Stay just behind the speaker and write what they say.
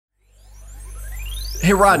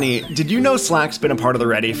Hey Rodney, did you know Slack's been a part of the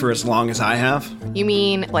Ready for as long as I have? You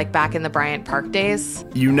mean like back in the Bryant Park days?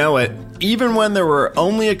 You know it. Even when there were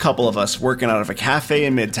only a couple of us working out of a cafe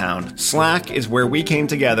in Midtown, Slack is where we came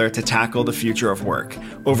together to tackle the future of work.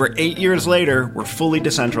 Over 8 years later, we're fully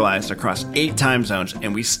decentralized across 8 time zones,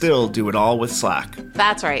 and we still do it all with Slack.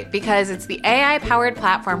 That's right, because it's the AI-powered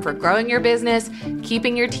platform for growing your business,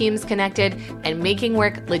 keeping your teams connected, and making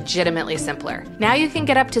work legitimately simpler. Now you can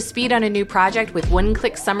get up to speed on a new project with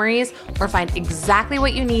one-click summaries or find exactly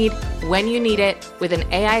what you need when you need it with an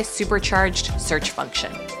AI-supercharged search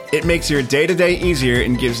function. It makes your day-to-day easier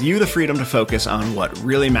and gives you the freedom to focus on what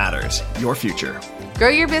really matters, your future. Grow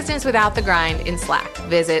your business without the grind in Slack.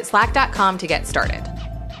 Visit slack.com to get started.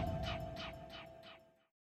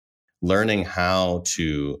 Learning how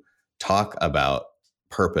to talk about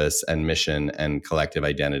purpose and mission and collective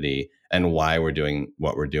identity and why we're doing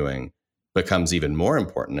what we're doing becomes even more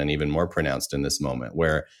important and even more pronounced in this moment,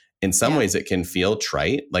 where in some ways it can feel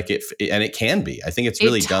trite, and it can be. I think it's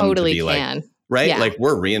really dumb totally to be can. like, right? Yeah. Like,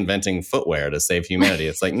 we're reinventing footwear to save humanity.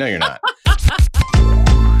 It's like, no, you're not.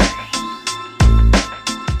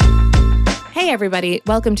 Hey, everybody.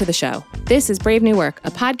 Welcome to the show. This is Brave New Work,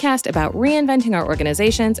 a podcast about reinventing our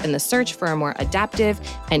organizations in the search for a more adaptive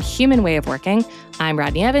and human way of working. I'm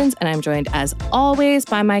Rodney Evans, and I'm joined, as always,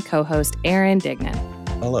 by my co-host, Aaron Dignan.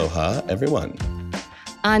 Aloha, everyone.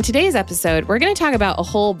 On today's episode, we're going to talk about a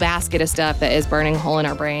whole basket of stuff that is burning a hole in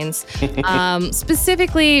our brains.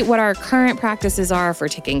 Specifically, what our current practices are for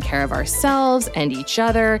taking care of ourselves and each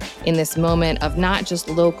other in this moment of not just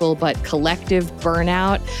local, but collective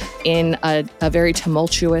burnout in a very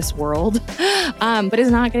tumultuous world. But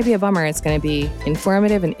it's not going to be a bummer. It's going to be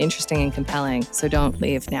informative and interesting and compelling. So don't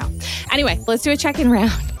leave now. Anyway, let's do a check-in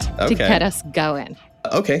round to get us going.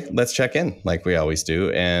 Okay, let's check in like we always do.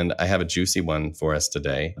 And I have a juicy one for us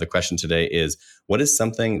today. The question today is, what is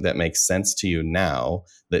something that makes sense to you now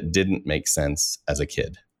that didn't make sense as a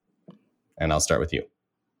kid? And I'll start with you.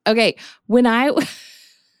 Okay, when I was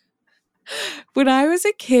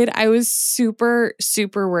a kid, I was super,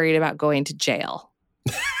 super worried about going to jail.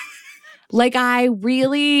 Like I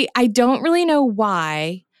don't really know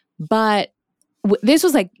why, but this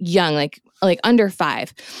was like young, like under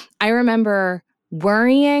 5. I remember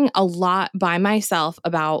worrying a lot by myself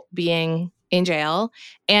about being in jail,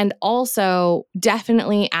 and also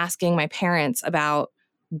definitely asking my parents about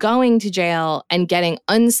going to jail and getting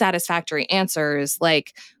unsatisfactory answers,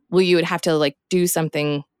 like, well, you would have to like do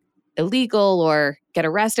something illegal or get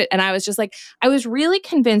arrested. And I was just like, I was really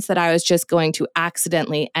convinced that I was just going to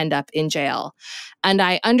accidentally end up in jail. And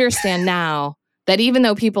I understand now that even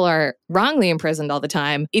though people are wrongly imprisoned all the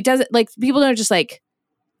time, it doesn't, like, people don't just like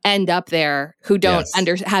end up there who don't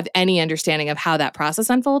have any understanding of how that process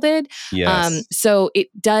unfolded. Yes. So it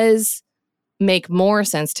does make more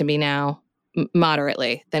sense to me now,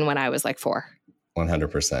 moderately, than when I was like 4.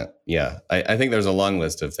 100%. Yeah. I think there's a long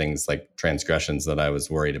list of things like transgressions that I was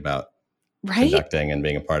worried about conducting and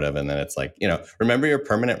being a part of. And then it's like, remember your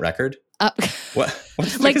permanent record? What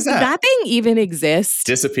the like is that? That thing even exists?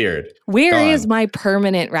 Disappeared. Where Gone. is my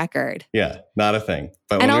permanent record? Yeah, not a thing.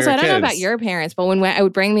 But and also, we I don't know kids, about your parents, but when I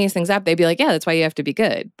would bring these things up, they'd be like, yeah, that's why you have to be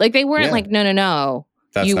good. Like they weren't like, no.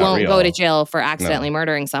 That's you won't real. go to jail for accidentally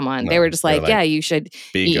murdering someone. They were just like, yeah, you should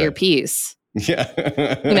eat your peas. Yeah.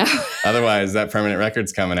 Otherwise, that permanent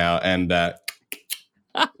record's coming out and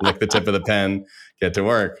lick the tip of the pen, get to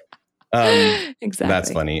work. Exactly.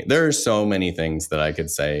 That's funny. There are so many things that I could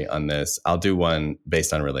say on this. I'll do one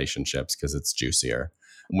based on relationships because it's juicier.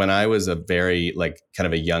 When I was a very kind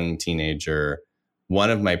of a young teenager, one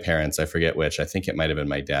of my parents, I forget which, I think it might have been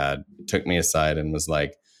my dad, took me aside and was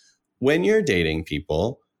like, when you're dating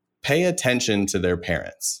people, pay attention to their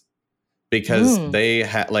parents because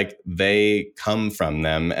they come from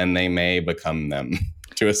them and they may become them.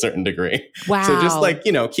 To a certain degree. Wow. So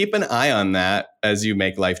just keep an eye on that as you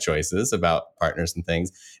make life choices about partners and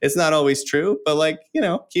things. It's not always true, but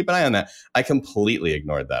keep an eye on that. I completely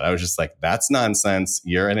ignored that. I was just like, that's nonsense.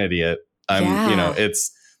 You're an idiot.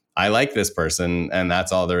 I like this person and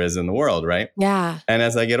that's all there is in the world. Right. Yeah. And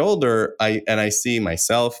as I get older, I see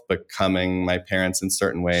myself becoming my parents in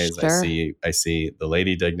certain ways. Sure. I see the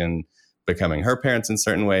Lady Dignan becoming her parents in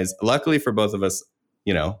certain ways. Luckily for both of us,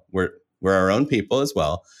 we're our own people as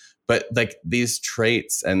well. But these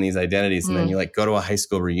traits and these identities, and then you go to a high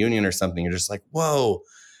school reunion or something, you're just like, whoa,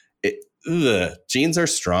 genes are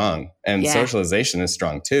strong and socialization is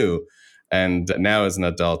strong too. And now as an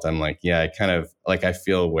adult, I'm like, yeah, I kind of I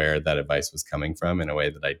feel where that advice was coming from in a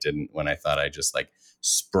way that I didn't when I thought I just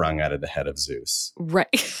sprung out of the head of Zeus.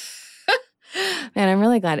 Right. Man, I'm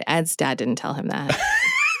really glad Ed's dad didn't tell him that.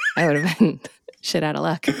 I would have been Shit out of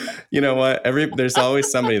luck. You know what? There's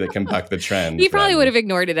always somebody that can buck the trend. He probably would have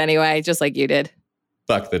ignored it anyway, just like you did.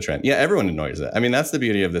 Buck the trend. Yeah, everyone ignores it. I mean, that's the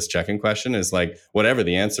beauty of this check-in question is like, whatever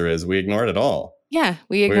the answer is, we ignored it all. Yeah,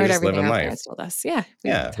 we ignored just everything living our life. parents told us. Yeah.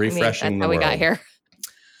 Refreshing that's how we got here.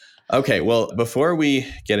 Okay, well, before we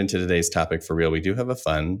get into today's topic for real, we do have a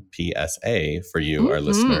fun PSA for you, our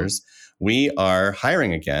listeners. We are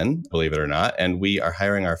hiring again, believe it or not, and we are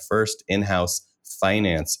hiring our first in-house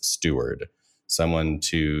finance steward, someone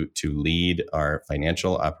to lead our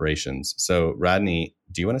financial operations. So, Rodney,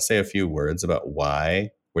 do you want to say a few words about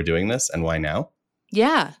why we're doing this and why now?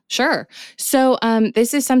 Yeah, sure. So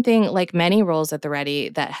this is something like many roles at the Ready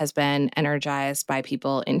that has been energized by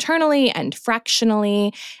people internally and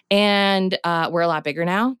fractionally. And we're a lot bigger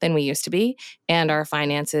now than we used to be. And our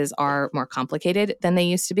finances are more complicated than they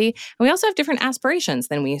used to be. And we also have different aspirations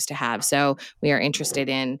than we used to have. So we are interested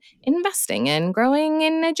in investing and growing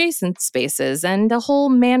in adjacent spaces and a whole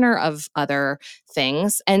manner of other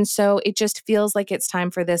things. And so it just feels like it's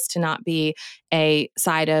time for this to not be a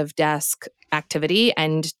side of desk activity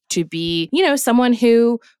and to be, someone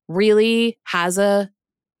who really has a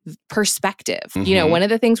perspective. Mm-hmm. One of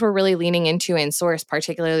the things we're really leaning into in Source,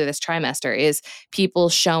 particularly this trimester, is people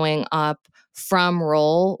showing up from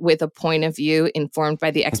role with a point of view informed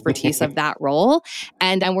by the expertise of that role.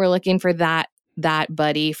 And we're looking for that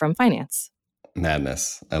buddy from finance.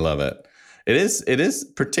 Madness. I love it. It is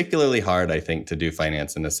particularly hard, I think, to do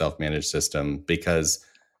finance in a self-managed system because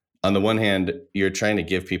on the one hand, you're trying to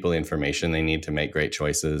give people the information they need to make great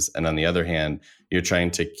choices. And on the other hand, you're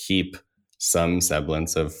trying to keep some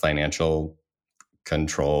semblance of financial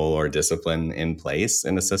control or discipline in place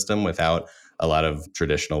in the system without a lot of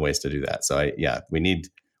traditional ways to do that. So we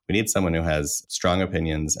need someone who has strong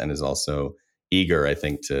opinions and is also eager, I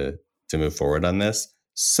think, to move forward on this.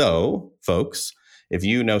 So, folks, if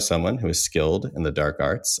you know someone who is skilled in the dark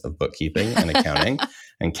arts of bookkeeping and accounting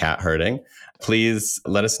and cat herding, please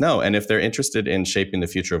let us know. And if they're interested in shaping the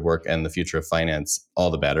future of work and the future of finance, all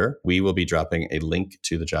the better. We will be dropping a link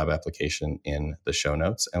to the job application in the show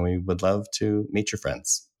notes, and we would love to meet your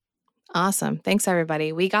friends. Awesome. Thanks,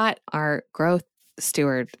 everybody. We got our growth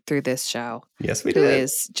steward through this show. Yes, we did. Who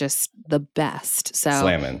is just the best. So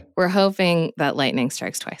Slamming. We're hoping that lightning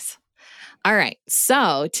strikes twice. All right.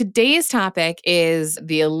 So today's topic is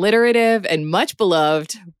the alliterative and much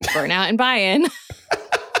beloved burnout and buy-in.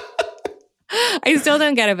 I still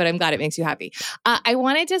don't get it, but I'm glad it makes you happy. I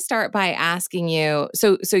wanted to start by asking you,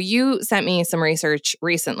 so you sent me some research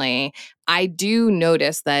recently. I do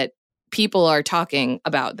notice that people are talking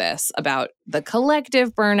about this, about the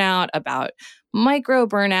collective burnout, about micro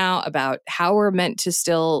burnout, about how we're meant to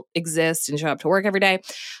still exist and show up to work every day.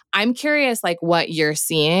 I'm curious, like, what you're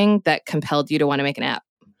seeing that compelled you to want to make an app.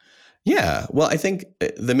 Yeah. Well, I think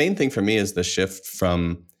the main thing for me is the shift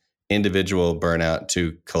from individual burnout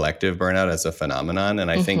to collective burnout as a phenomenon. And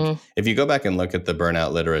I think if you go back and look at the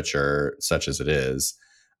burnout literature, such as it is,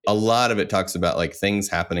 a lot of it talks about like things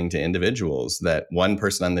happening to individuals, that one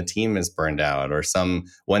person on the team is burned out or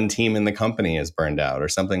one team in the company is burned out or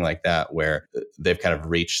something like that, where they've kind of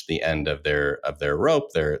reached the end of their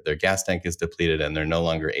rope, their gas tank is depleted and they're no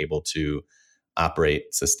longer able to operate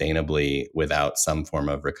sustainably without some form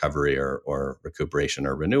of recovery or recuperation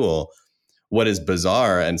or renewal. What is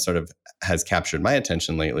bizarre and sort of has captured my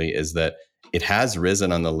attention lately is that it has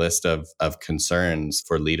risen on the list of concerns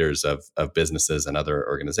for leaders of businesses and other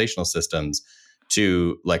organizational systems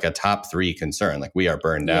to like a top 3 concern. Like, we are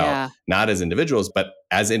burned out, not as individuals, but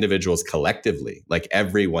as individuals collectively, like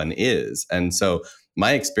everyone is. And so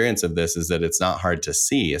my experience of this is that it's not hard to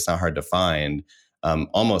see. It's not hard to find.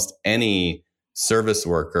 Almost any service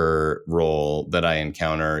worker role that I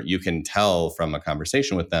encounter, you can tell from a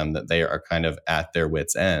conversation with them that they are kind of at their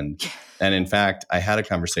wit's end. And in fact, I had a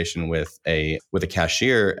conversation with a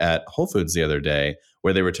cashier at Whole Foods the other day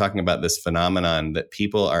where they were talking about this phenomenon that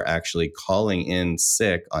people are actually calling in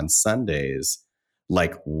sick on Sundays,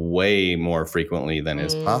 like way more frequently than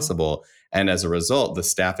is possible. And as a result, the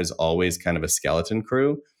staff is always kind of a skeleton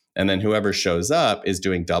crew. And then whoever shows up is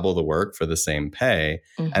doing double the work for the same pay.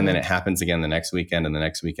 And then it happens again the next weekend and the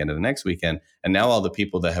next weekend and the next weekend. And now all the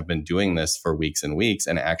people that have been doing this for weeks and weeks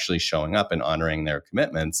and actually showing up and honoring their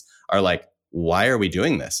commitments are like, why are we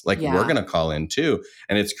doing this? Like, we're going to call in too.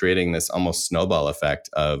 And it's creating this almost snowball effect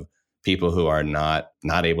of people who are not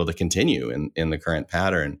able to continue in the current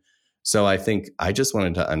pattern. So I think I just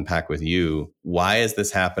wanted to unpack with you, why is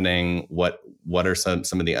this happening? What are some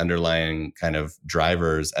of the underlying kind of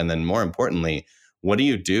drivers? And then more importantly, what do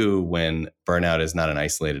you do when burnout is not an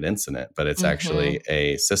isolated incident, but it's actually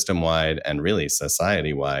a system-wide and really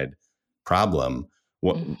society-wide problem?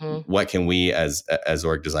 what can we as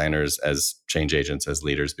org designers, as change agents, as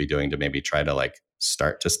leaders be doing to maybe try to like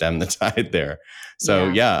start to stem the tide there?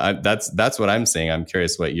 So that's what I'm seeing. I'm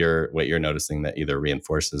curious what you're noticing that either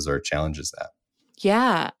reinforces or challenges that.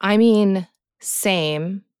 Yeah, I mean,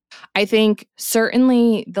 same. I think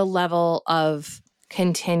certainly the level of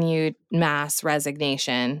continued mass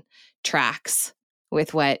resignation tracks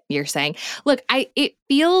with what you're saying. Look, it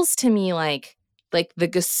feels to me like the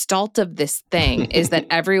gestalt of this thing is that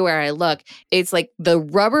everywhere I look, it's like the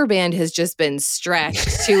rubber band has just been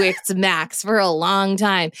stretched to its max for a long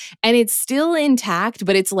time. And it's still intact,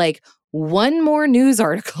 but it's like one more news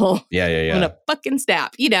article. Yeah. On a fucking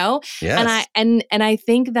snap, you know? Yes. And I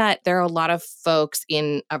think that there are a lot of folks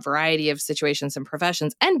in a variety of situations and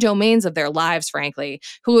professions and domains of their lives, frankly,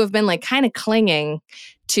 who have been like kind of clinging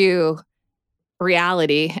to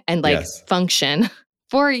reality and like function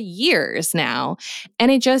for years now.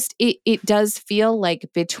 And it does feel like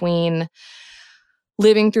between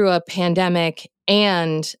living through a pandemic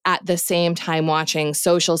and at the same time watching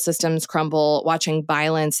social systems crumble, watching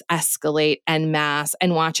violence escalate en masse,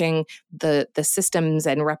 and watching the systems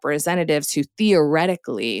and representatives who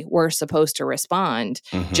theoretically were supposed to respond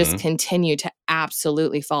just continue to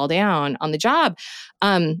absolutely fall down on the job.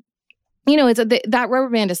 It's that rubber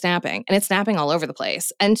band is snapping, and it's snapping all over the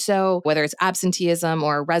place. And so whether it's absenteeism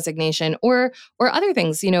or resignation or other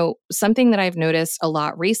things, something that I've noticed a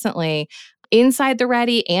lot recently inside the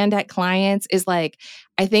Ready and at clients is like,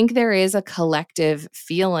 I think there is a collective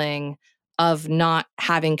feeling of not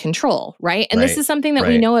having control, right? And this is something that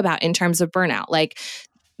we know about in terms of burnout. Like,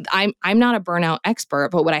 I'm not a burnout expert,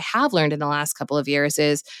 but what I have learned in the last couple of years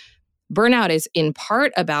is burnout is in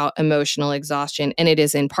part about emotional exhaustion, and it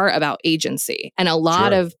is in part about agency. And a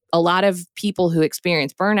lot of people who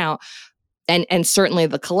experience burnout, and certainly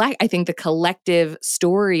I think the collective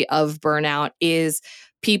story of burnout is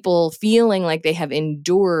people feeling like they have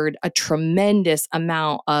endured a tremendous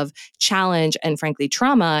amount of challenge and frankly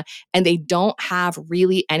trauma, and they don't have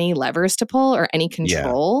really any levers to pull or any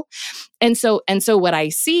control. And so what I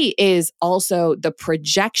see is also the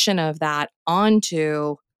projection of that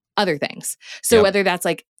onto other things. So whether that's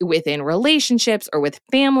like within relationships or with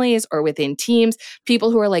families or within teams,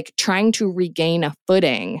 people who are like trying to regain a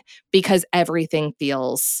footing because everything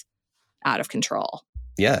feels out of control.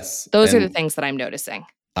 Yes. Those are the things that I'm noticing.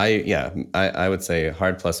 I would say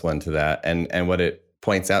hard +1 to that. And what it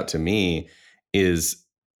points out to me is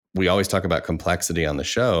we always talk about complexity on the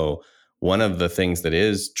show. One of the things that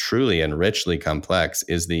is truly and richly complex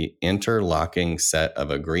is the interlocking set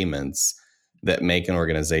of agreements that make an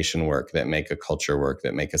organization work, that make a culture work,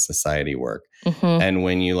 that make a society work. And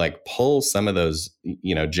when you like pull some of those,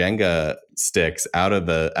 Jenga sticks out of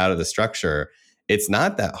the structure, it's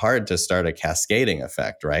not that hard to start a cascading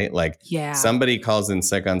effect, right? Like somebody calls in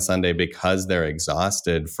sick on Sunday because they're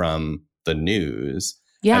exhausted from the news.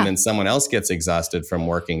 And then someone else gets exhausted from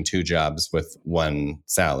working 2 jobs with 1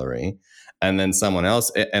 salary. And then someone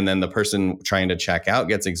else, and then the person trying to check out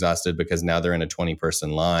gets exhausted because now they're in a 20-person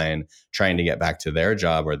line trying to get back to their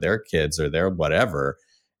job or their kids or their whatever.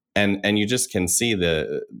 And you just can see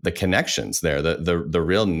the connections there, the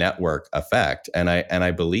real network effect. And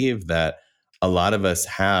I believe that a lot of us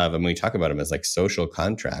have, and we talk about them as like social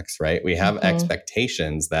contracts, right? We have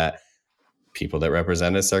expectations that people that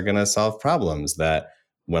represent us are going to solve problems, that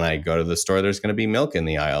when I go to the store, there's going to be milk in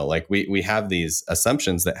the aisle. Like we have these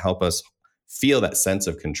assumptions that help us feel that sense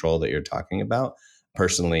of control that you're talking about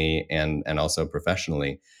personally and also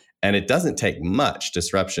professionally. And it doesn't take much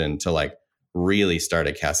disruption to like really start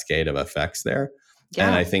a cascade of effects there.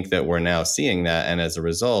 And I think that we're now seeing that. And as a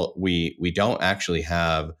result, we don't actually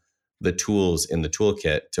have the tools in the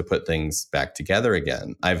toolkit to put things back together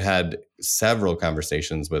again. I've had several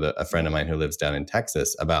conversations with a friend of mine who lives down in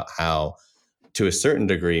Texas about how, to a certain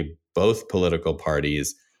degree, both political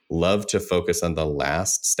parties love to focus on the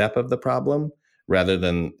last step of the problem rather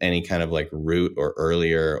than any kind of like root or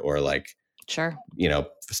earlier or like,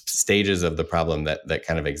 stages of the problem that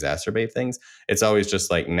kind of exacerbate things. It's always just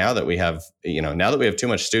like, now that we have too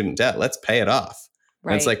much student debt, let's pay it off.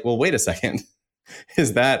 Right. And it's like, well, wait a second.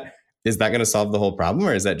 Is that going to solve the whole problem,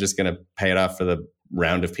 or is that just going to pay it off for the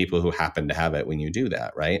round of people who happen to have it when you do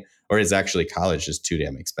that, right? Or is actually college just too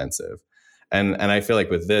damn expensive? And I feel like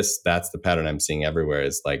with this, that's the pattern I'm seeing everywhere,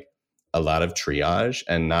 is like a lot of triage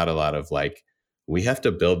and not a lot of like, we have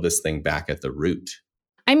to build this thing back at the root.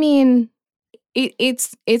 I mean,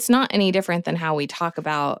 it's not any different than how we talk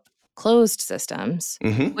about closed systems,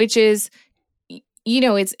 which is,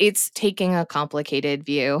 it's taking a complicated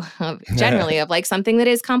view of generally of like something that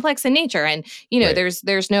is complex in nature. And,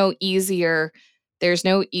 there's no easier there's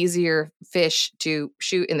no easier fish to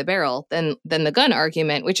shoot in the barrel than the gun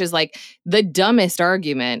argument, which is like the dumbest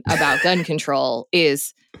argument about gun control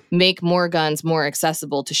is make more guns more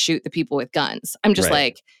accessible to shoot the people with guns. I'm just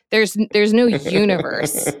like, there's no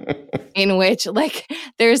universe in which like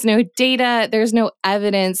there's no data, there's no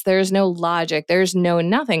evidence, there's no logic, there's no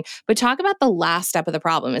nothing. But talk about the last step of the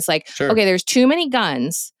problem. It's like, okay, there's too many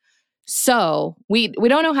guns. So we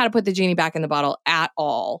don't know how to put the genie back in the bottle at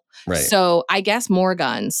all. Right. So I guess more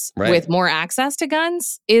guns with more access to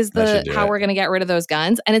guns is how we're going to get rid of those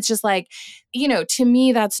guns. And it's just like, to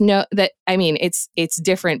me, it's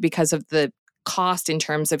different because of the cost in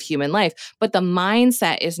terms of human life, but the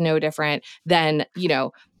mindset is no different than,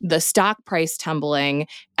 the stock price tumbling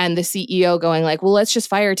and the CEO going like, well, let's just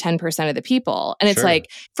fire 10% of the people. And it's like,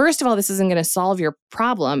 first of all, this isn't going to solve your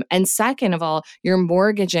problem. And second of all, you're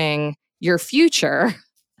mortgaging your future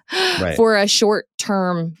for a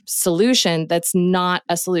short-term solution that's not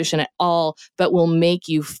a solution at all, but will make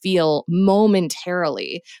you feel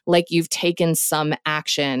momentarily like you've taken some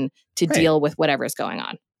action to deal with whatever's going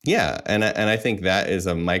on. Yeah. And I think that is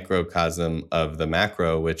a microcosm of the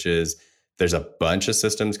macro, which is there's a bunch of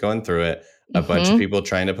systems going through it, a bunch of people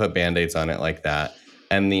trying to put Band-Aids on it like that.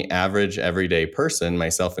 And the average everyday person,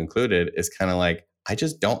 myself included, is kind of like, I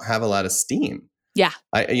just don't have a lot of steam. Yeah.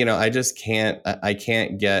 I just can't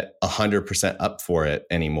get 100% up for it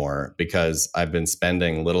anymore because I've been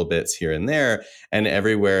spending little bits here and there, and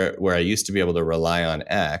everywhere where I used to be able to rely on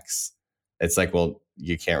X, it's like, well,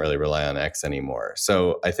 you can't really rely on X anymore.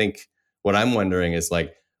 So I think what I'm wondering is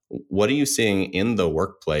like, what are you seeing in the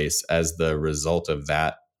workplace as the result of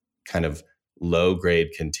that kind of low grade,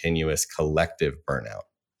 continuous collective burnout?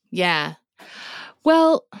 Yeah.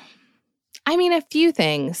 Well, I mean, a few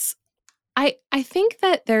things. I think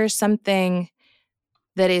that there's something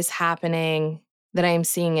that is happening that I'm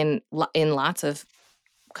seeing in lots of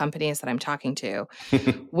companies that I'm talking to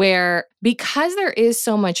where because there is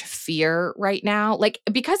so much fear right now, like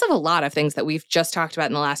because of a lot of things that we've just talked about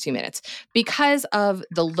in the last few minutes, because of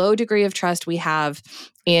the low degree of trust we have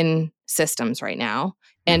in systems right now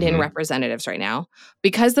and in representatives right now,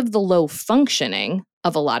 because of the low functioning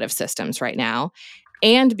of a lot of systems right now,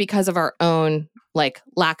 and because of our own like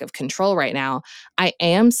lack of control right now, I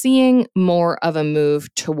am seeing more of a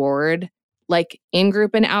move toward like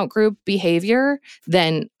in-group and out-group behavior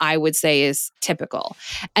than I would say is typical.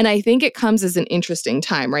 And I think it comes as an interesting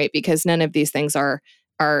time, right? Because none of these things are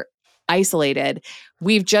isolated.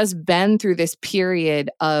 We've just been through this period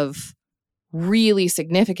of really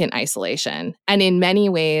significant isolation and in many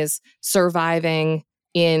ways surviving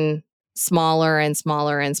in smaller and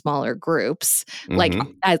smaller and smaller groups, like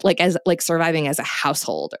surviving as a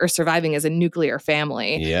household or surviving as a nuclear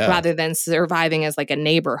family rather than surviving as like a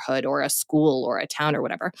neighborhood or a school or a town or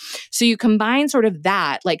whatever. So you combine sort of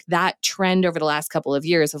that, like that trend over the last couple of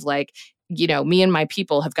years of like, me and my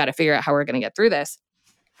people have got to figure out how we're going to get through this,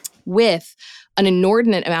 with an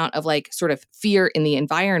inordinate amount of like sort of fear in the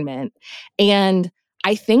environment. And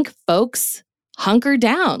I think folks hunker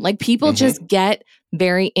down. Like people just get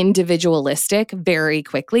very individualistic very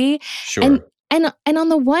quickly. Sure. And on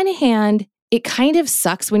the one hand, it kind of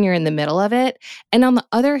sucks when you're in the middle of it. And on the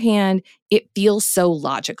other hand, it feels so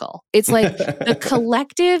logical. It's like the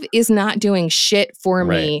collective is not doing shit for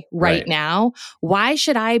me right now. Why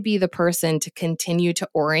should I be the person to continue to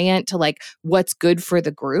orient to like what's good for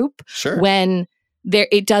the group when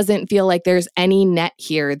it doesn't feel like there's any net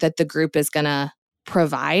here that the group is going to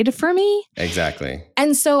provide for me? Exactly.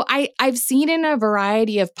 And so I've seen in a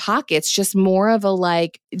variety of pockets just more of a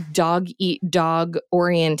like dog eat dog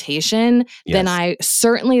orientation than I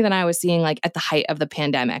was seeing like at the height of the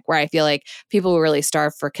pandemic, where I feel like people were really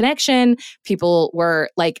starved for connection. People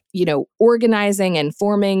were like, organizing and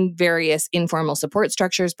forming various informal support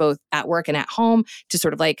structures, both at work and at home, to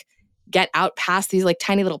sort of like get out past these like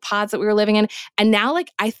tiny little pods that we were living in. And now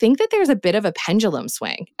like, I think that there's a bit of a pendulum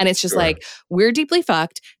swing, and it's just like, we're deeply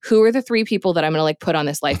fucked. Who are the 3 people that I'm going to like put on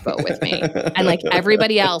this lifeboat with me? And like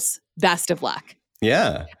everybody else, best of luck.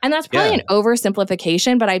 Yeah. And that's probably an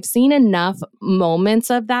oversimplification, but I've seen enough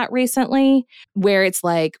moments of that recently where it's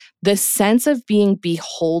like the sense of being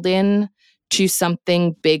beholden to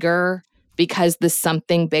something bigger because the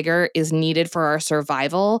something bigger is needed for our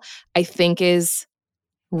survival, I think is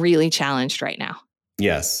really challenged right now.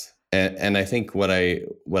 Yes. And I think what I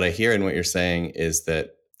hear in what you're saying is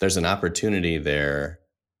that there's an opportunity there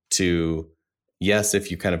to, yes, if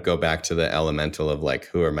you kind of go back to the elemental of like,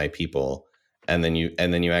 who are my people? And then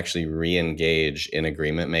you actually re-engage in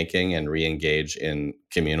agreement making and re-engage in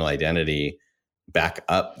communal identity back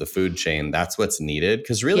up the food chain, that's what's needed.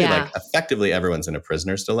 Because really, like, effectively, everyone's in a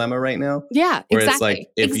prisoner's dilemma right now. Yeah, where exactly.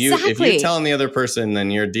 It's like, if you tell the other person,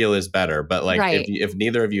 then your deal is better. But like, if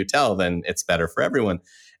neither of you tell, then it's better for everyone.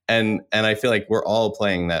 And I feel like we're all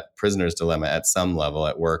playing that prisoner's dilemma at some level,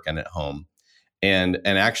 at work and at home. And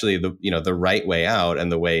actually, the right way out,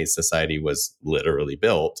 and the way society was literally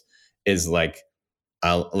built, is like,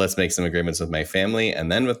 let's make some agreements with my family,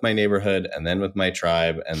 and then with my neighborhood, and then with my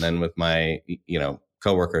tribe, and then with my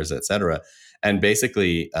coworkers, et cetera, and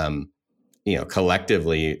basically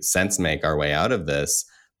collectively sense make our way out of this.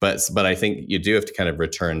 But I think you do have to kind of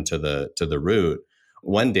return to the root.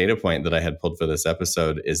 One data point that I had pulled for this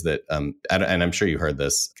episode is that, and I'm sure you heard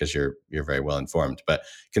this because you're very well informed, but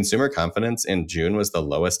consumer confidence in June was the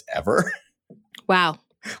lowest ever. Wow.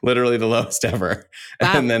 Literally the lowest ever.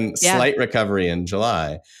 Wow. And then slight recovery in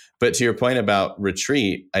July. But to your point about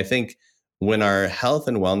retreat, I think when our health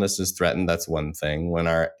and wellness is threatened, that's one thing. When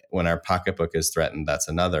our pocketbook is threatened, that's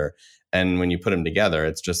another. And when you put them together,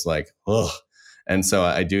 it's just like, ugh. And so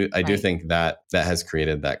I do think that has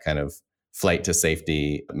created that kind of flight to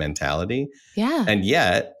safety mentality. Yeah. And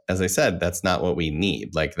yet, as I said, that's not what we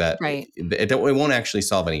need. Like that, it won't actually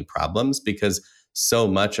solve any problems, because so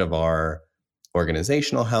much of our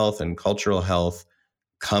organizational health and cultural health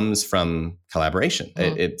comes from collaboration.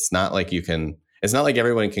 It's not like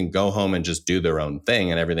everyone can go home and just do their own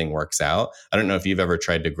thing and everything works out. I don't know if you've ever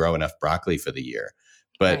tried to grow enough broccoli for the year,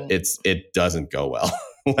 but it doesn't go well.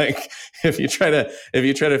 Like if you try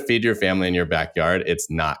to feed your family in your backyard, it's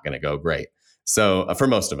not going to go great. So for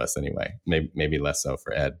most of us anyway, maybe less so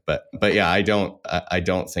for Ed, but yeah, I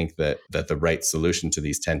don't think that the right solution to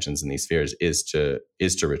these tensions and these fears is to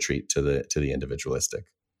retreat to the individualistic.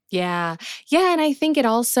 Yeah. Yeah. And I think it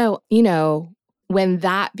also, when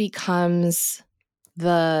that becomes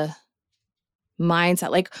the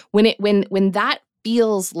mindset, like when that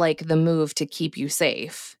feels like the move to keep you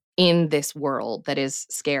safe in this world that is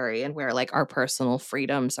scary, and where like our personal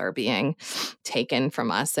freedoms are being taken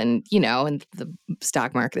from us, and and the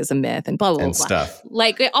stock market is a myth, and blah blah and blah stuff.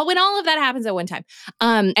 Like when all of that happens at one time,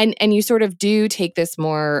 and you sort of do take this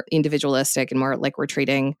more individualistic and more like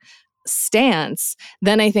retreating stance,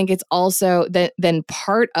 then I think it's also that then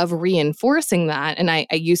part of reinforcing that. And I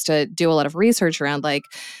used to do a lot of research around like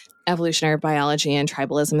evolutionary biology and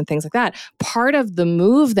tribalism and things like that. Part of the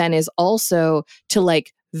move then is also to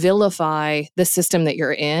like vilify the system that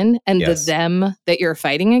you're in and the them that you're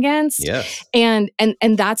fighting against. Yes. And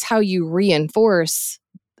that's how you reinforce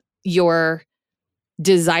your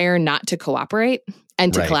desire not to cooperate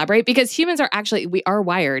and to collaborate, because humans we are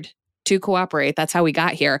wired to cooperate. That's how we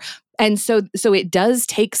got here. And so it does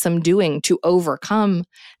take some doing to overcome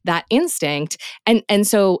that instinct. And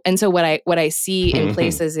so what I see in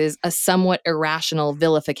places is a somewhat irrational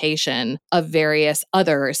vilification of various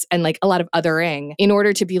others, and like a lot of othering, in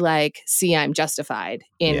order to be like, see, I'm justified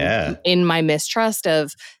in my mistrust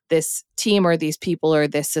of this team or these people or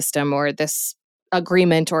this system or this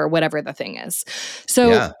agreement or whatever the thing is.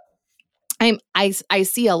 So I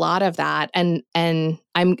see a lot of that, and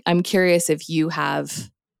I'm curious if you have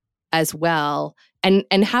as well,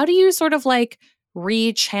 and how do you sort of like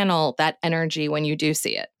rechannel that energy when you do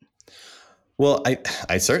see it? Well,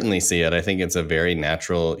 I certainly see it. I think it's a very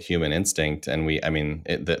natural human instinct, and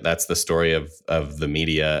that's the story of the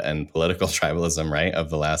media and political tribalism, right, of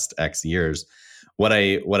the last X years. What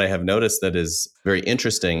I have noticed that is very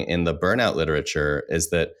interesting in the burnout literature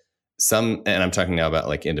is that and I'm talking now about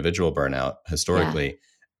like individual burnout historically,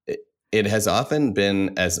 it has often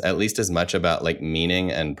been at least as much about like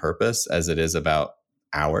meaning and purpose as it is about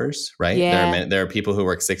hours, right? Yeah. There are people who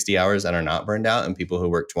work 60 hours and are not burned out, and people who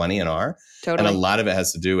work 20 and are. Totally. And a lot of it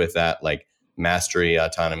has to do with that like mastery,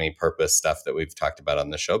 autonomy, purpose stuff that we've talked about on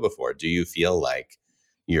the show before. Do you feel like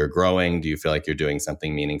you're growing? Do you feel like you're doing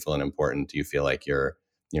something meaningful and important? Do you feel like you're,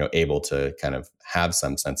 able to kind of have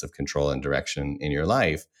some sense of control and direction in your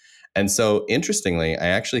life? And so interestingly, I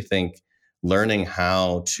actually think learning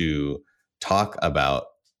how to talk about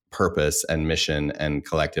purpose and mission and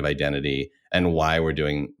collective identity and why we're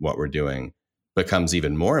doing what we're doing becomes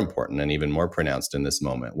even more important and even more pronounced in this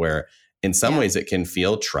moment, where in some ways it can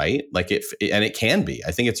feel trite, like and it can be.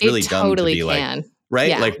 I think it's really dumb to be like, right?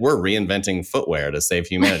 Yeah. Like we're reinventing footwear to save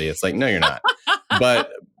humanity. It's like, no, you're not.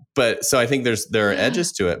 But so I think there are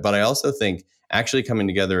edges to it, but I also think actually coming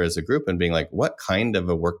together as a group and being like, what kind of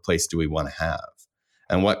a workplace do we want to have?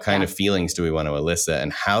 And what kind of feelings do we want to elicit?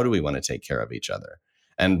 And how do we want to take care of each other?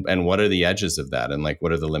 And what are the edges of that? And like,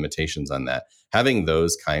 what are the limitations on that? Having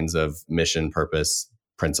those kinds of mission, purpose,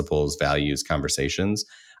 principles, values, conversations,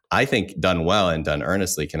 I think done well and done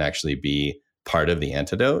earnestly can actually be part of the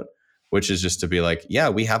antidote. which is just to be like, yeah,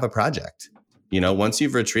 we have a project. Once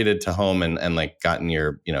you've retreated to home and like gotten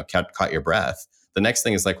your, caught your breath, the next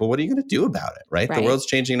thing is like, well, what are you going to do about it? Right? The world's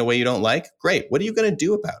changing in a way you don't like. Great. What are you going to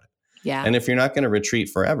do about it? Yeah. And if you're not going to retreat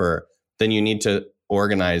forever, then you need to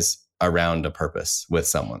organize around a purpose with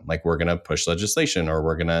someone. Like, we're going to push legislation, or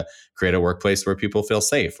we're going to create a workplace where people feel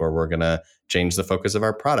safe, or we're going to change the focus of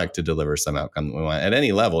our product to deliver some outcome that we want. At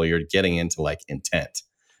any level, you're getting into like intent.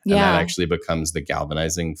 And that actually becomes the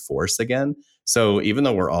galvanizing force again. So even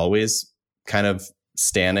though we're always kind of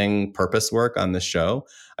standing purpose work on this show,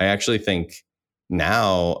 I actually think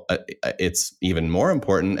now it's even more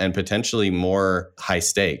important and potentially more high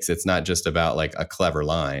stakes. It's not just about like a clever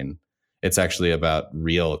line. It's actually about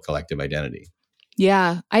real collective identity.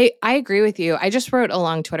 Yeah, I agree with you. I just wrote a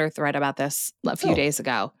long Twitter thread about this a few days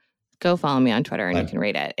ago. Go follow me on Twitter and you can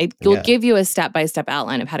read it. It will give you a step-by-step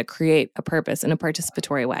outline of how to create a purpose in a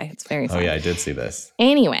participatory way. It's very fun. Oh yeah, I did see this.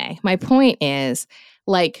 Anyway, my point is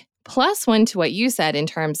like +1 to what you said in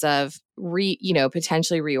terms of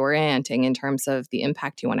potentially reorienting in terms of the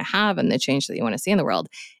impact you want to have and the change that you want to see in the world.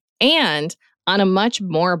 And on a much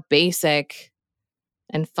more basic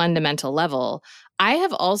and fundamental level, I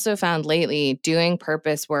have also found lately doing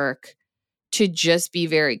purpose work to just be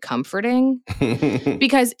very comforting.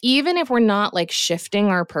 Because even if we're not like shifting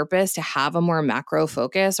our purpose to have a more macro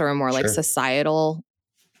focus or a more like societal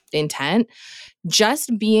intent,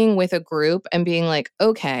 just being with a group and being like,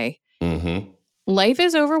 okay, life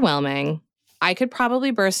is overwhelming. I could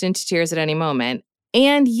probably burst into tears at any moment.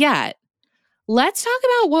 And yet, let's talk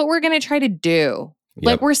about what we're going to try to do. Yep.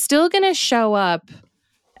 Like, we're still going to show up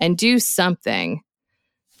and do something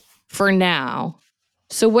for now.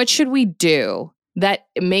 So what should we do that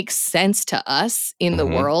makes sense to us in the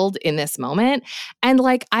world in this moment? And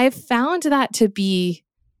like, I've found that to be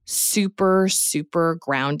super, super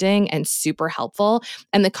grounding and super helpful.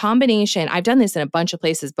 And the combination, I've done this in a bunch of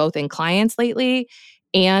places, both in clients lately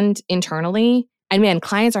and internally. And man,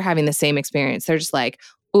 clients are having the same experience. They're just like,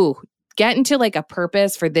 ooh, get into like a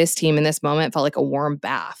purpose for this team in this moment felt like a warm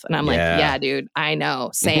bath. And I'm like, yeah, dude, I know,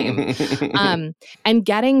 same. And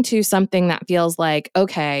getting to something that feels like,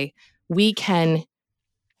 okay, we can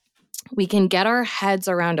get our heads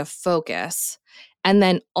around a focus. And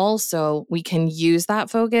then also we can use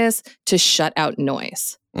that focus to shut out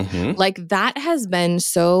noise. Like, that has been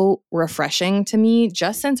so refreshing to me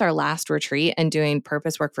just since our last retreat and doing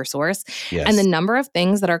purpose work for Source. Yes. And the number of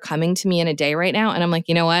things that are coming to me in a day right now. And I'm like,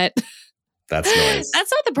 you know what? That's noise.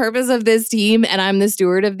 That's not the purpose of this team. And I'm the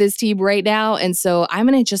steward of this team right now. And so I'm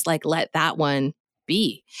going to just like let that one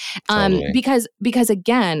be. Totally. Because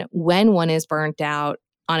again, when one is burnt out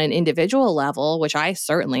on an individual level, which I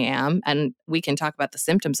certainly am, and we can talk about the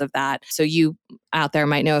symptoms of that, so you out there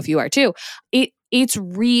might know if you are too, it's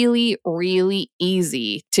really, really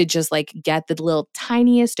easy to just like get the little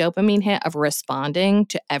tiniest dopamine hit of responding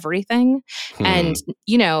to everything. And,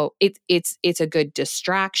 it's a good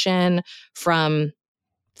distraction from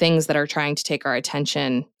things that are trying to take our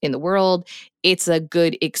attention in the world. It's a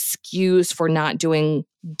good excuse for not doing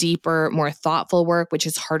deeper, more thoughtful work, which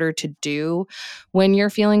is harder to do when you're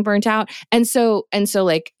feeling burnt out. And so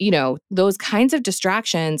like, those kinds of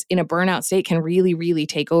distractions in a burnout state can really, really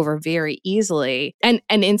take over very easily. And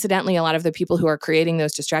incidentally, a lot of the people who are creating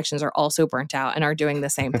those distractions are also burnt out and are doing the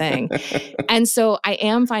same thing. And so I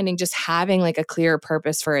am finding just having like a clear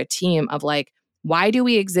purpose for a team of like, why do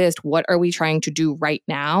we exist? What are we trying to do right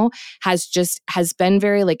now? Has been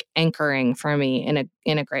very like anchoring for me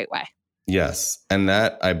in a great way. Yes. And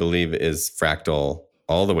that, I believe, is fractal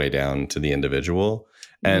all the way down to the individual.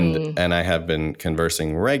 And I have been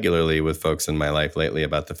conversing regularly with folks in my life lately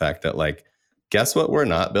about the fact that, like, guess what we're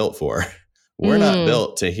not built for? We're not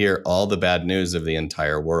built to hear all the bad news of the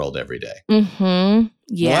entire world every day.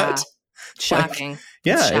 Yeah. What? Shocking.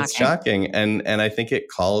 It's shocking. And I think it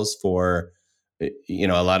calls for, a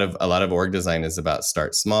lot of org design is about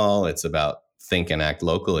start small. It's about think and act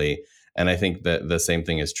locally. And I think that the same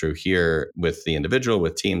thing is true here with the individual,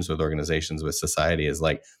 with teams, with organizations, with society, is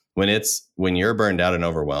like when you're burned out and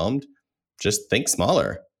overwhelmed, just think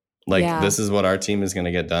smaller. Like, this is what our team is going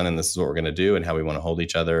to get done. And this is what we're going to do and how we want to hold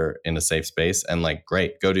each other in a safe space. And like,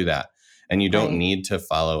 great, go do that. And you don't need to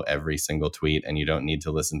follow every single tweet, and you don't need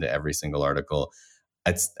to listen to every single article.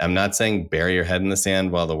 I'm not saying bury your head in the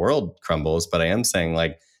sand while the world crumbles, but I am saying,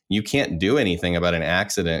 like, you can't do anything about an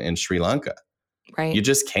accident in Sri Lanka. Right. You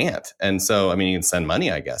just can't. And so, I mean, you can send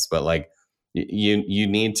money, I guess, but like you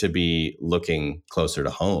need to be looking closer to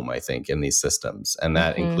home, I think, in these systems. And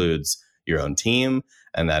that includes your own team,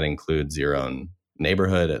 and that includes your own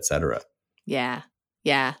neighborhood, et cetera. Yeah.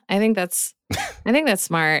 Yeah. I think that's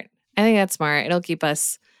smart. It'll keep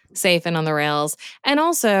us safe and on the rails. And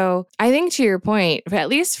also, I think to your point, at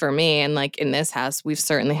least for me, and like in this house, we've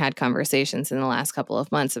certainly had conversations in the last couple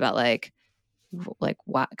of months about like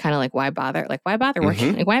why, kind of like why bother? Like why bother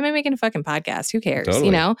working? Like why am I making a fucking podcast? Who cares? Totally.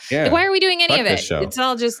 You know? Yeah. Like why are we doing any Fuck of this it? show. It's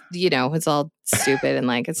all just, you know, it's all stupid and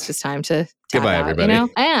like it's just time to tap Goodbye, out, everybody. you know?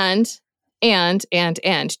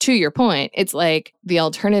 And to your point, it's like the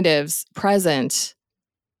alternatives present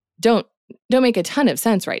don't make a ton of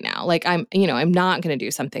sense right now. Like I'm not going to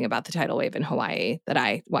do something about the tidal wave in Hawaii that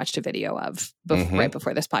I watched a video of right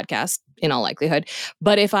before this podcast in all likelihood.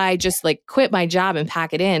 But if I just like quit my job and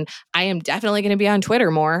pack it in, I am definitely going to be on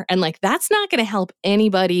Twitter more. And like, that's not going to help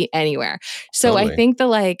anybody anywhere. So Totally. I think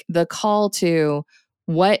the call to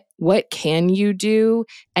what can you do?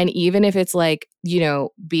 And even if it's like, you know,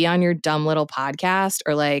 be on your dumb little podcast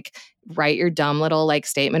or like write your dumb little like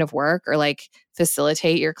statement of work or like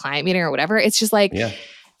facilitate your client meeting or whatever. It's just like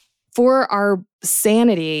for our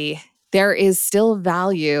sanity, there is still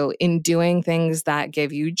value in doing things that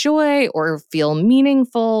give you joy or feel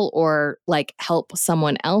meaningful or like help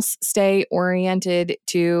someone else stay oriented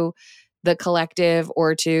to the collective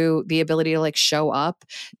or to the ability to like show up.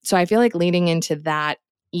 So I feel like leaning into that,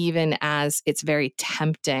 even as it's very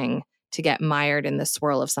tempting to get mired in the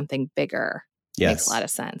swirl of something bigger, makes a lot of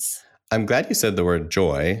sense. I'm glad you said the word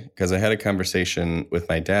joy because I had a conversation with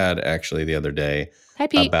my dad actually the other day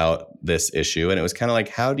about this issue. And it was kind of like,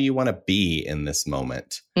 how do you want to be in this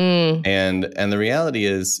moment? And the reality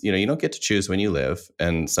is, you know, you don't get to choose when you live.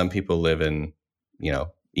 And some people live in, you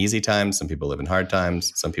know, easy times. Some people live in hard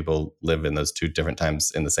times. Some people live in those two different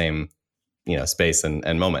times in the same, you know, space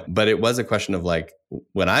and moment. But it was a question of like,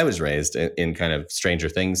 when I was raised in kind of Stranger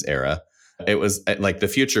Things era, it was like the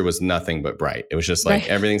future was nothing but bright. It was just like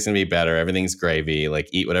everything's going to be better. Everything's gravy. Like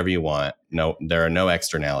eat whatever you want. No, there are no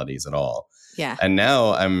externalities at all. Yeah. And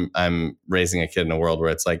now I'm raising a kid in a world where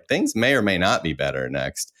it's like things may or may not be better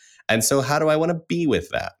next. And so how do I want to be with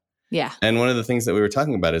that? Yeah. And one of the things that we were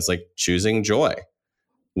talking about is like choosing joy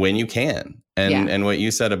when you can. And what you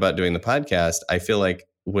said about doing the podcast, I feel like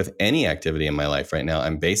with any activity in my life right now,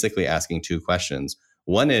 I'm basically asking two questions.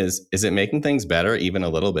 One is it making things better, even a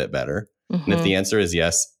little bit better? And if the answer is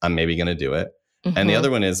yes, I'm maybe going to do it. And the other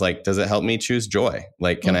one is like, does it help me choose joy?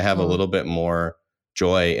 Like, can I have a little bit more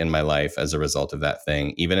joy in my life as a result of that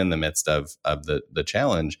thing, even in the midst of the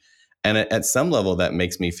challenge? And at some level, that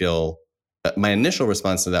makes me feel, my initial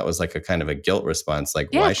response to that was like a kind of a guilt response. Like,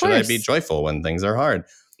 why should I be joyful when things are hard?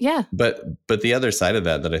 Yeah. But the other side of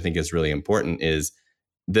that I think is really important is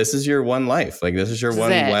this is your one life. Like this is your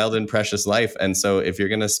one wild and precious life. And so if you're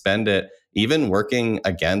going to spend it even working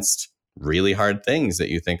against really hard things that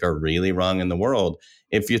you think are really wrong in the world,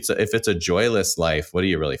 if it's a joyless life, what are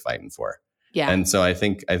you really fighting for? Yeah. And so I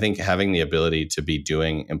think having the ability to be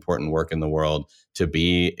doing important work in the world, to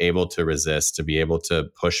be able to resist, to be able to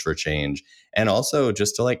push for change, and also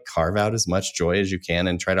just to like carve out as much joy as you can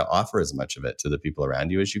and try to offer as much of it to the people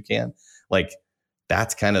around you as you can. Like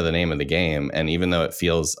that's kind of the name of the game. And even though it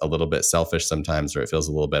feels a little bit selfish sometimes, or it feels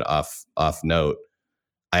a little bit off note,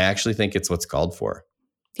 I actually think it's what's called for.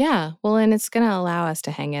 Yeah. Well, and it's going to allow us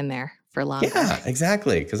to hang in there for longer. Yeah,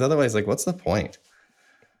 exactly. Because otherwise, like, what's the point?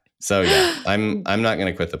 So yeah, I'm not going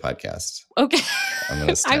to quit the podcast. Okay. I'm going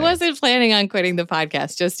to stay. I wasn't planning on quitting the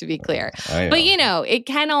podcast, just to be clear. But you know, it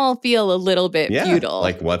can all feel a little bit futile.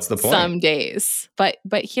 Like, what's the point? Some days. But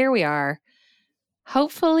here we are.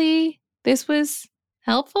 Hopefully this was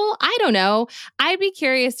helpful. I don't know. I'd be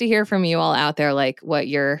curious to hear from you all out there. Like what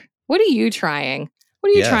are you trying? What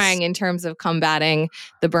are you trying in terms of combating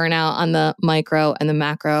the burnout on the micro and the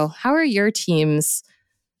macro? How are your teams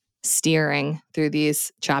steering through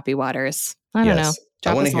these choppy waters? I don't know.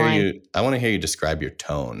 I want to hear you describe your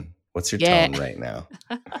tone. What's your tone right now?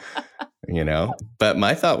 You know? But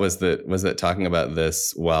my thought was that talking about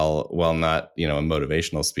this while not, you know, a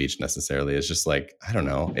motivational speech necessarily is just like, I don't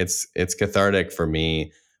know. It's cathartic for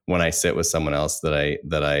me when I sit with someone else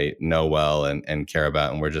that I know well and care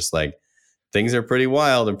about, and we're just like, things are pretty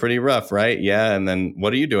wild and pretty rough, right? Yeah. And then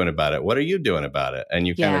what are you doing about it? What are you doing about it? And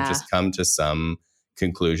you kind of just come to some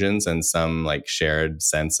conclusions and some like shared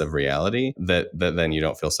sense of reality that then you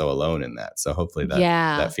don't feel so alone in that. So hopefully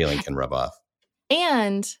that feeling can rub off.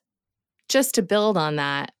 And just to build on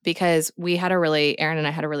that, because Aaron and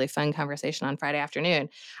I had a really fun conversation on Friday afternoon.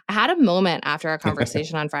 I had a moment after our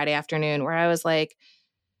conversation on Friday afternoon where I was like,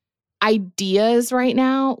 ideas right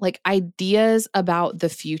now, like ideas about the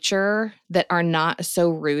future that are not so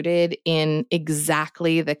rooted in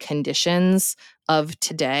exactly the conditions of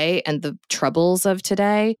today and the troubles of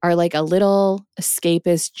today, are like a little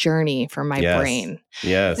escapist journey for my brain.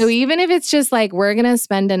 Yes. So even if it's just like, we're going to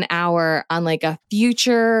spend an hour on like a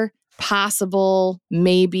future possible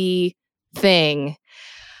maybe thing,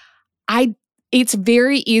 it's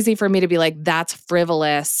very easy for me to be like, that's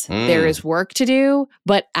frivolous. There is work to do.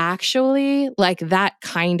 But actually, like, that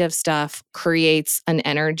kind of stuff creates an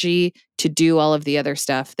energy to do all of the other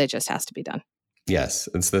stuff that just has to be done. Yes.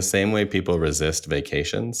 It's the same way people resist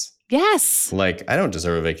vacations. Yes. Like, I don't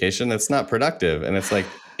deserve a vacation. It's not productive. And it's like,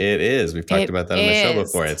 it is. We've talked about that on the show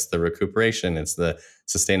before. It's the recuperation. It's the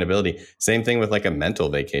sustainability. Same thing with like a mental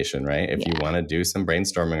vacation, right? If you want to do some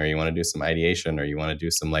brainstorming, or you want to do some ideation, or you want to do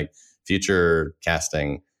some like future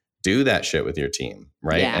casting, do that shit with your team,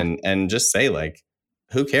 right? And just say like,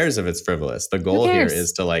 who cares if it's frivolous? The goal here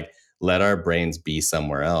is to like let our brains be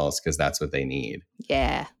somewhere else, because that's what they need.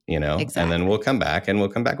 Yeah. You know? Exactly. And then we'll come back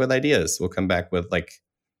with ideas. We'll come back with like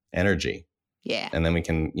energy. Yeah. And then we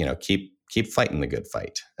can, you know, keep fighting the good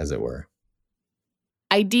fight, as it were.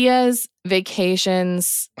 Ideas,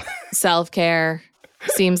 vacations, self-care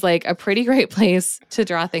seems like a pretty great place to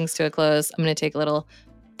draw things to a close. I'm going to take a little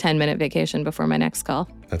 10-minute vacation before my next call.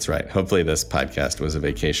 That's right. Hopefully this podcast was a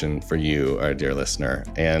vacation for you, our dear listener.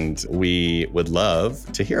 And we would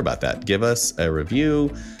love to hear about that. Give us a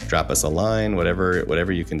review, drop us a line,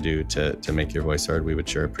 whatever you can do to make your voice heard. We would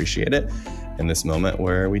sure appreciate it in this moment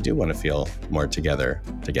where we do want to feel more together.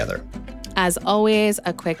 As always,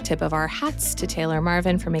 a quick tip of our hats to Taylor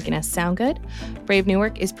Marvin for making us sound good. Brave New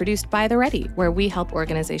Work is produced by The Ready, where we help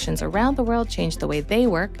organizations around the world change the way they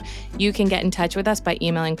work. You can get in touch with us by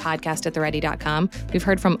emailing podcast@theready.com. We've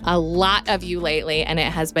heard from a lot of you lately, and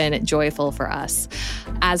it has been joyful for us.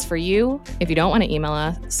 As for you, if you don't want to email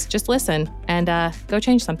us, just listen and go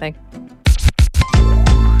change something.